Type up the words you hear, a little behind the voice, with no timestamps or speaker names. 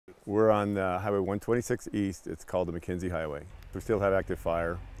We're on Highway 126 East. It's called the McKenzie Highway. We still have active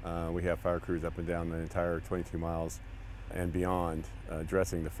fire. We have fire crews up and down the entire 22 miles and beyond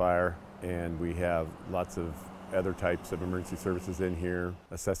addressing the fire. And we have lots of other types of emergency services in here,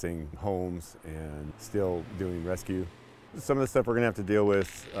 assessing homes and still doing rescue. Some of the stuff we're going to have to deal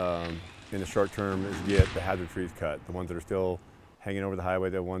with in the short term is get the hazard trees cut, the ones that are still hanging over the highway,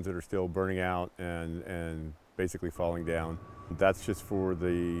 the ones that are still burning out and basically falling down. That's just for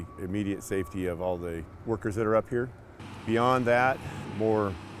the immediate safety of all the workers that are up here. Beyond that,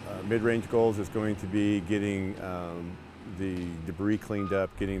 more mid-range goals is going to be getting the debris cleaned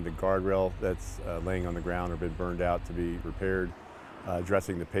up, getting the guardrail that's laying on the ground or been burned out to be repaired,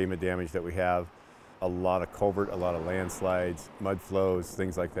 addressing the pavement damage that we have. A lot of culvert, a lot of landslides, mud flows,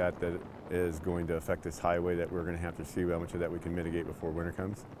 things like that that is going to affect this highway that we're going to have to see how much of that we can mitigate before winter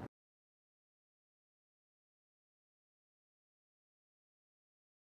comes.